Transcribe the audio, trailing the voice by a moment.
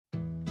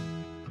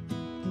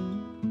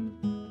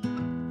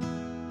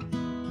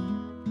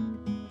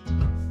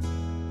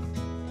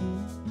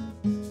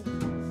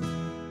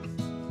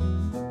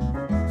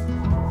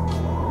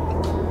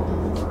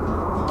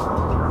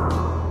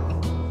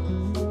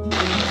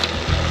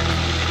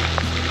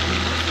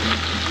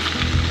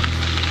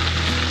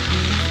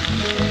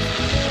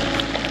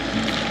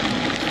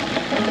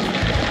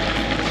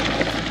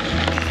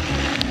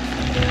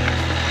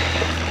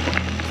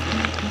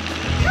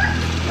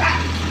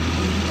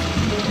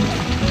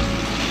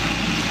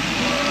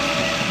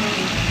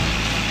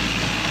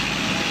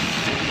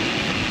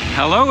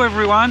Hello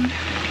everyone.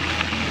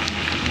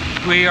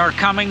 We are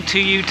coming to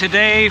you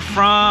today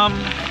from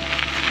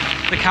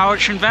the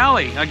Cowichan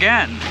Valley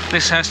again.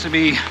 This has to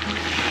be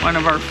one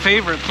of our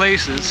favorite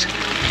places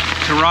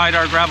to ride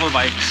our gravel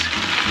bikes.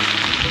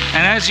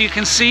 And as you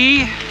can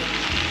see,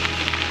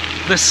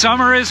 the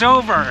summer is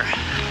over.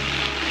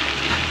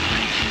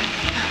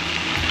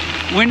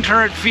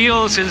 Winter, it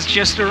feels, is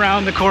just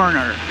around the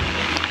corner.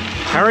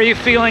 How are you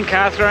feeling,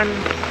 Catherine?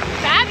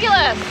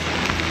 Fabulous!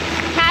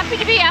 Happy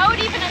to be out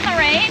even in the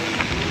rain.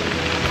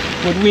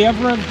 Would we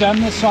ever have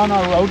done this on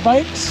our road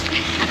bikes?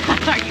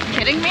 Are you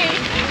kidding me?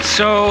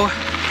 So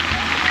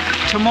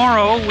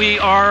tomorrow we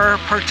are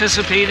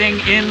participating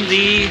in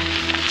the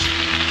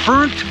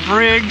Burnt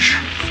Bridge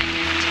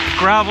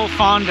Gravel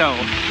Fondo.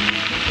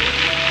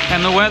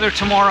 And the weather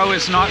tomorrow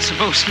is not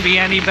supposed to be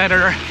any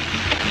better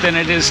than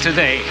it is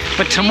today.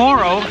 But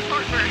tomorrow,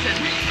 short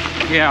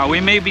version. Yeah, we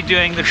may be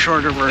doing the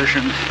shorter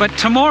version. But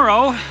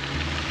tomorrow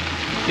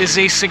is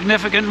a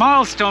significant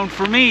milestone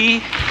for me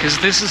because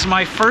this is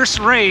my first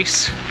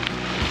race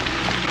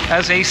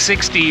as a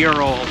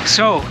 60-year-old.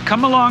 So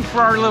come along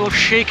for our little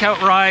shakeout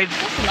ride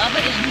Love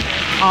it in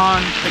here.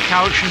 on the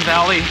Cowichan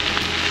Valley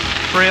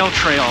Rail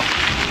Trail.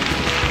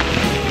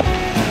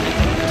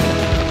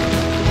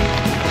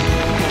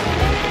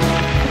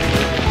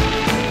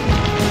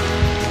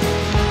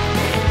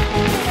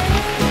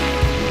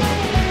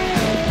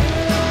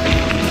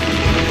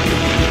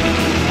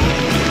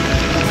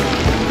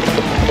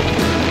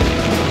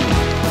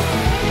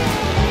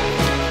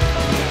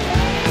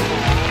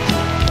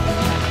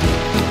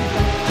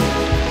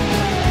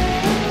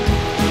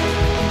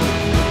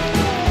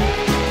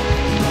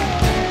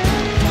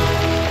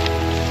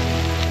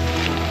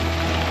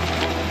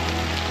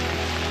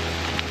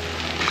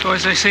 So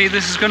as I say,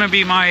 this is going to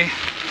be my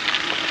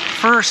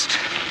first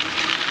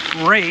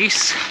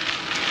race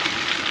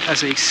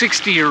as a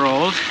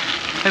 60-year-old.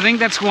 I think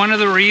that's one of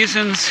the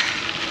reasons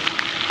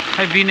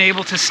I've been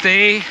able to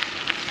stay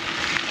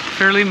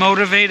fairly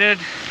motivated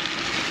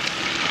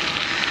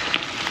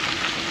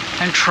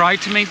and try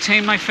to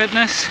maintain my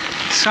fitness.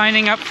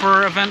 Signing up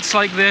for events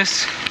like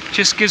this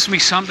just gives me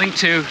something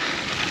to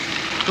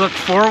look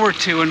forward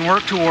to and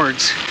work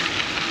towards,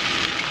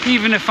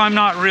 even if I'm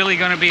not really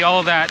going to be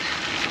all that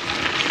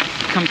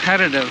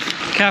competitive.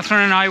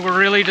 Catherine and I were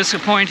really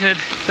disappointed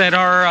that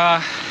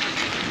our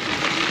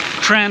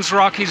Trans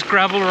Rockies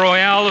Gravel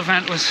Royale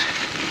event was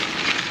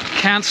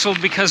cancelled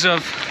because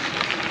of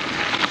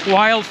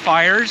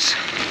wildfires,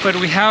 but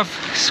we have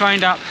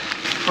signed up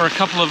for a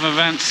couple of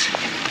events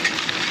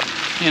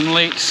in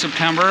late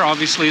September,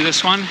 obviously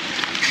this one,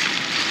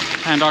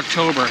 and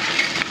October.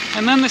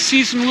 And then the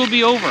season will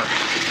be over.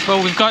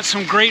 But we've got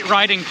some great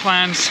riding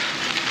plans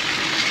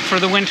for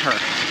the winter.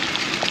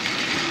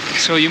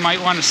 So you might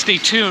want to stay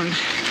tuned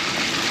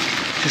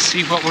to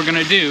see what we're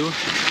going to do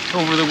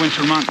over the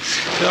winter months.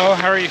 So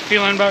how are you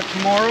feeling about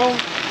tomorrow?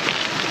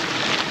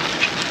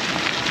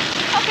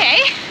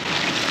 Okay.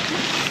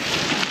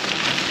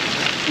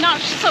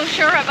 Not so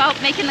sure about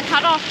making the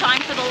cutoff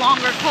time for the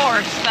longer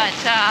course, but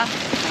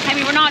I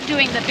mean, we're not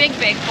doing the big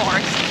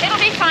course. It'll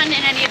be fun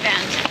in any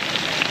event.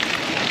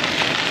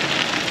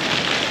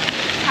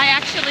 I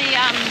actually,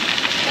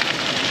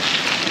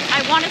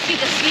 I want to see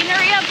the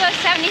scenery of the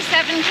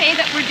 77K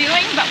that we're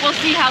doing, but we'll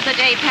see how the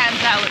day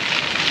pans out.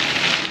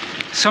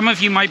 Some of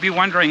you might be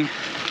wondering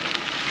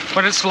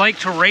what it's like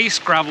to race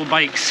gravel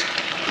bikes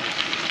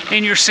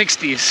in your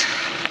 60s.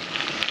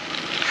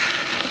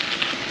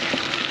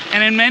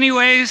 And in many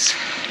ways,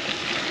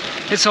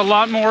 it's a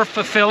lot more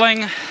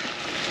fulfilling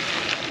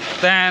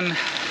than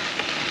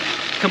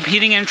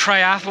competing in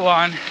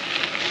triathlon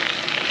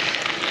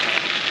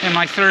in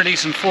my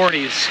 30s and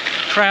 40s.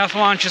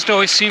 Triathlon just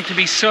always seemed to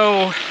be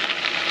so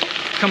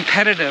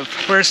competitive,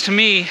 whereas to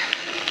me,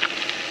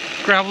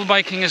 gravel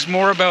biking is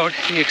more about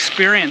the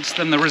experience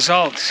than the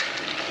results.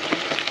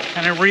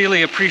 And I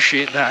really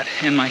appreciate that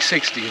in my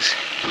 60s.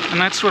 And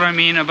that's what I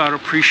mean about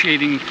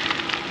appreciating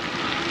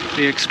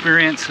the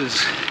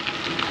experiences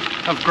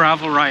of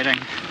gravel riding.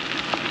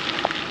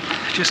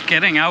 Just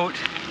getting out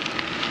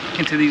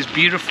into these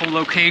beautiful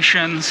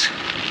locations.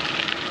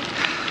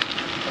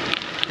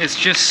 It's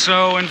just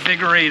so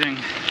invigorating.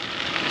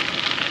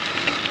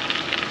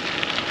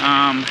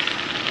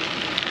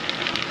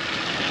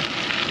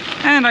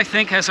 And I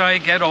think as I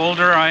get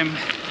older, I'm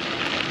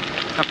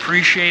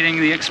appreciating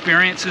the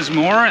experiences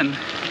more and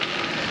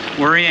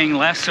worrying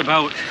less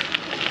about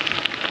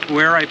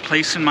where I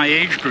place in my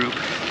age group.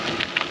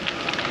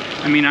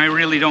 I mean, I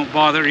really don't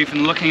bother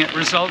even looking at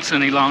results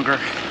any longer,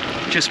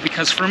 just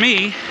because for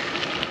me,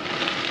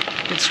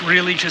 it's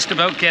really just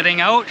about getting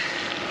out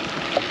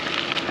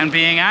and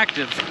being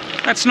active.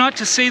 That's not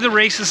to say the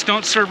races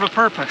don't serve a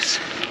purpose.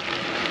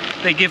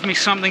 They give me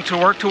something to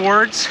work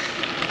towards,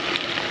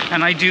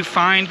 and I do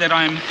find that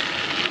I'm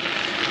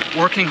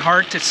working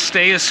hard to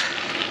stay as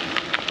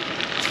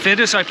fit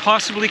as I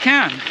possibly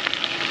can,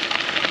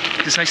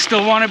 because I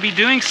still want to be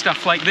doing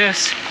stuff like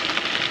this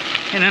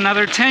in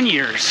another 10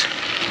 years.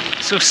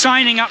 So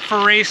signing up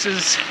for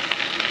races,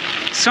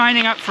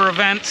 signing up for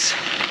events,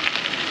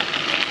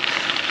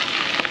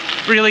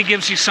 really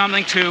gives you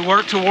something to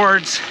work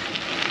towards,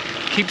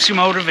 keeps you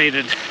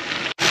motivated.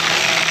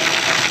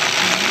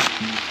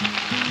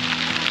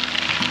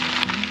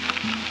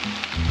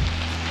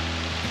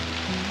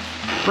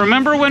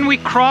 Remember when we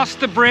crossed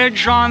the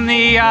bridge on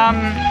the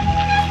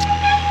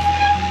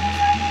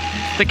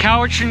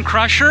Cowichan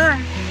Crusher?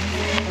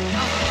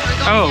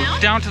 Oh,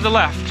 down to the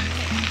left.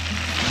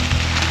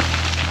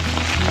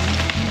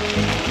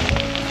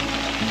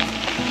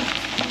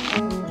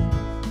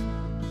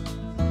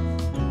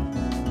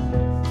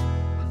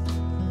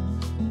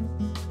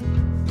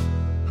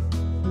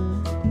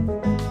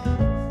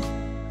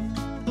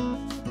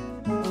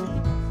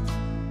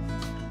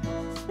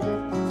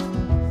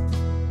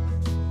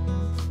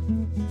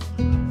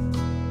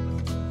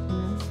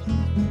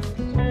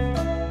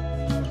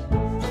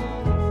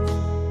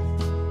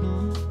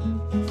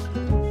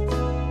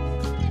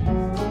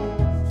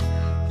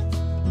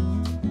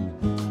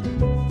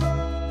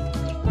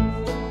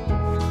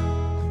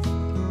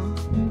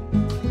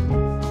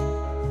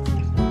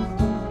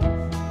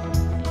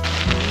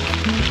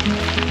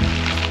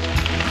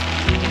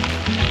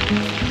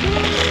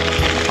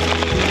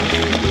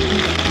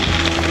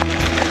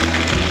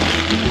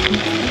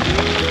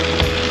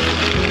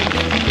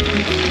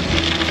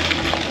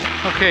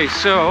 Okay,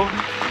 so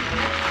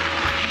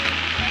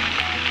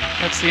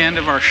that's the end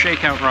of our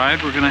shakeout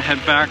ride. We're gonna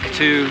head back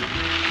to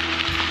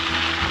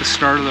the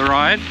start of the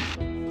ride.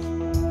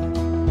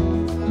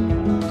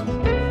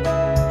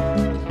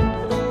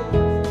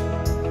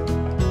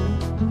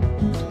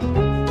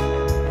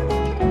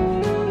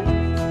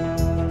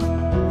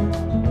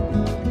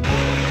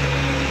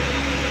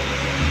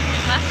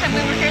 Last time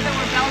we were here, there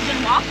were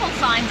Belgian waffle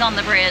signs on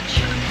the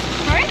bridge.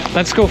 Right?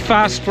 Let's go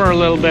fast for a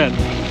little bit.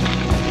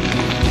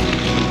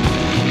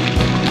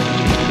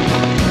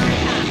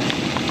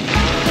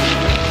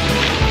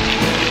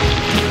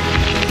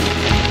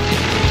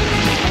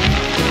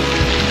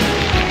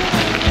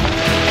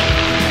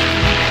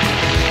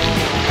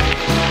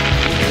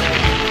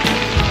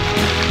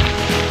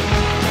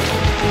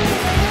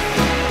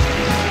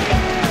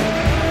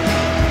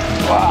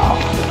 Wow,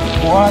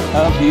 what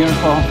a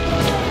beautiful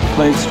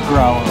place to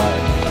gravel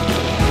ride.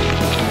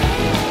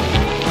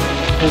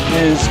 It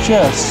is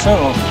just so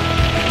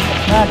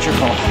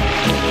magical.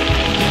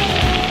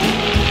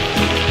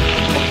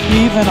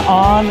 Even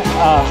on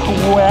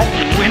a wet,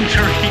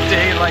 Wintry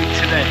day like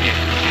today.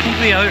 I think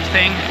the other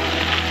thing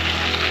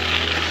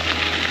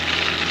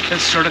that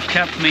sort of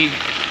kept me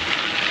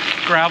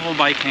gravel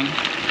biking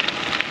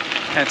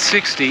at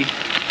 60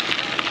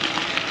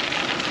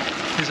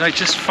 is I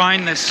just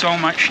find this so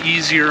much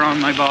easier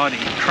on my body.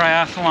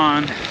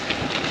 Triathlon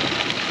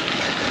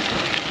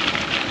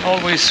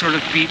always sort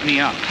of beat me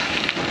up,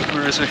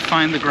 whereas I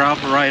find the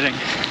gravel riding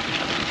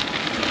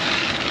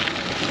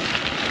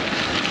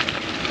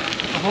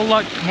a whole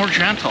lot more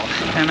gentle.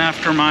 And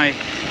after my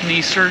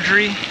knee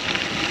surgery,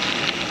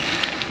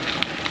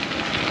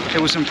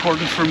 it was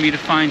important for me to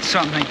find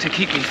something to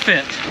keep me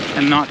fit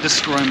and not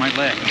destroy my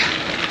leg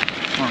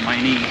or my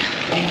knee.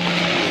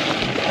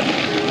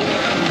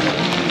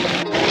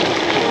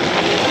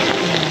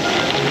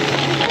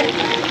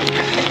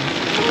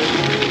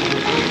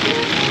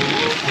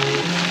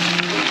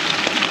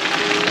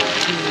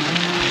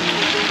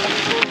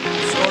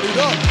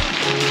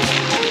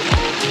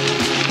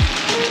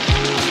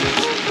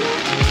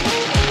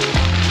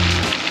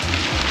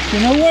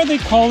 you know why they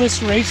call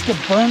this race the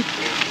Burnt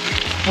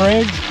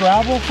Bridge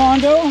Gravel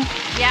Fondo?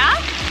 Yeah?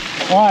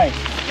 Why?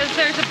 Because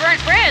there's a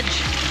burnt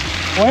bridge.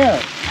 Where?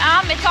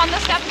 It's on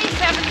the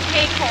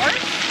 77K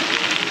course.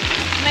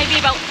 Maybe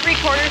about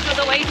 3/4 of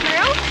the way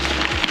through.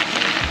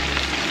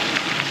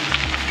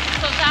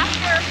 So it's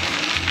after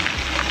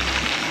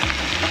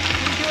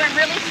we do a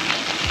really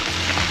steep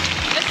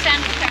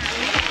descent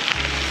apparently.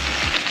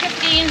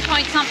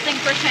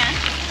 15-point-something%.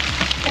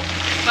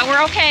 But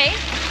we're okay.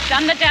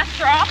 Done the death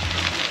drop.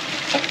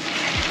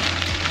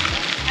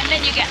 And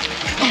then you get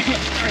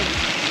sorry.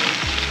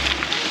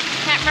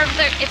 Can't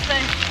remember if the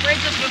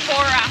bridge is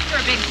before or after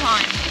a big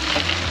climb.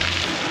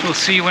 We'll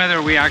see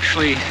whether we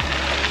actually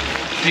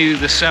do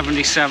the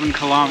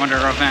 77-kilometer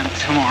event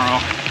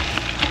tomorrow.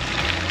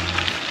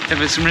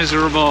 If it's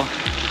miserable,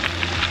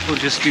 we'll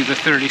just do the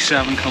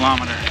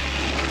 37-kilometer.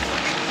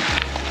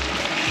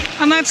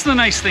 And that's the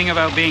nice thing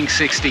about being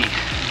 60.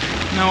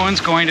 No one's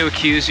going to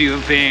accuse you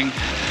of being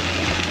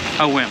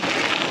a wimp.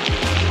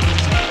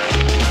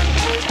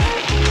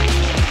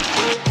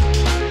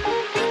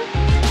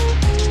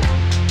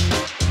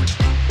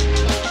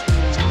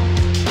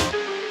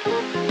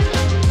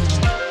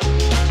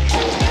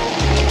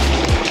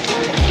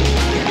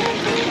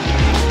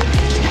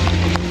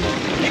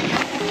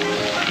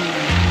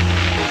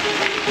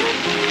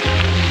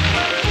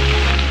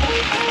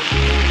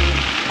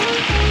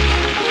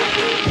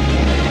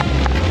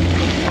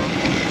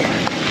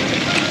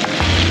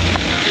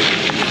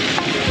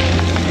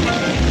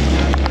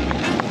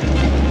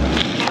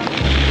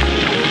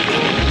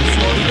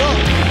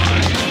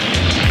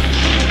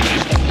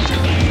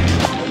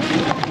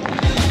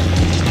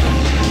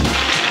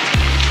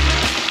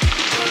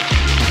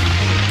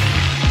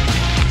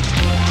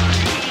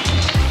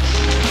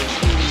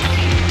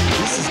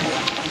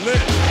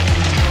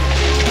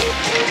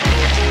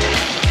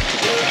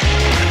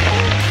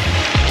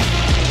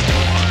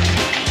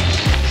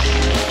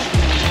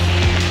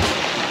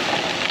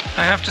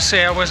 have to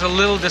say I was a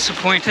little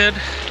disappointed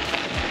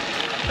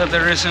that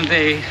there isn't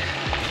a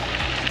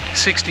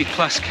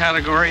 60+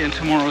 category in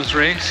tomorrow's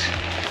race.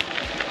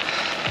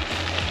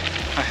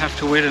 I have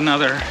to wait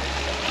another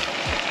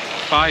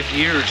 5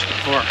 years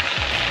before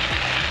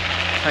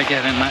I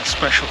get in that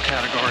special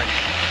category.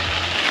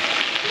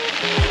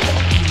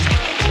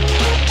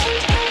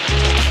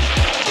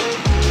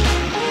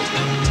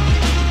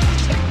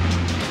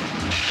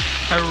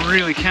 I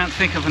really can't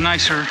think of a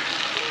nicer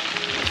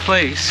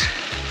place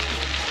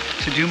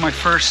to do my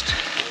first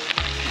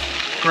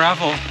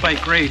gravel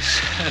bike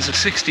race as a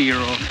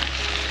 60-year-old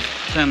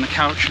than the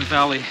Cowichan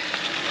Valley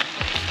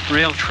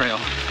Rail Trail.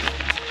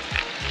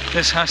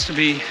 This has to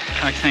be,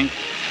 I think,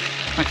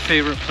 my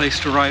favorite place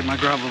to ride my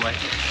gravel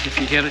bike. If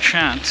you get a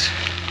chance,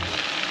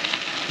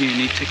 you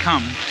need to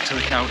come to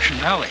the Cowichan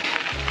Valley.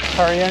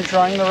 How are you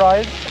enjoying the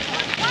ride?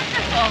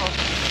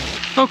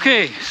 Wonderful.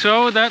 Okay,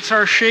 so that's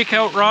our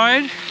shakeout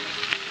ride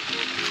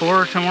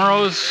for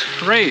tomorrow's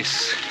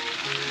race.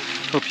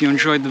 Hope you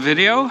enjoyed the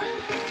video.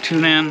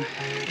 Tune in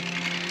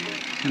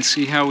and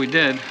see how we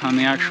did on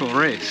the actual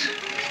race.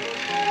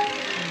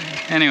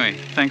 Anyway,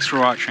 thanks for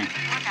watching.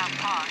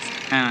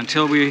 And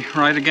until we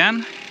ride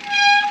again,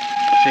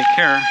 take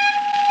care.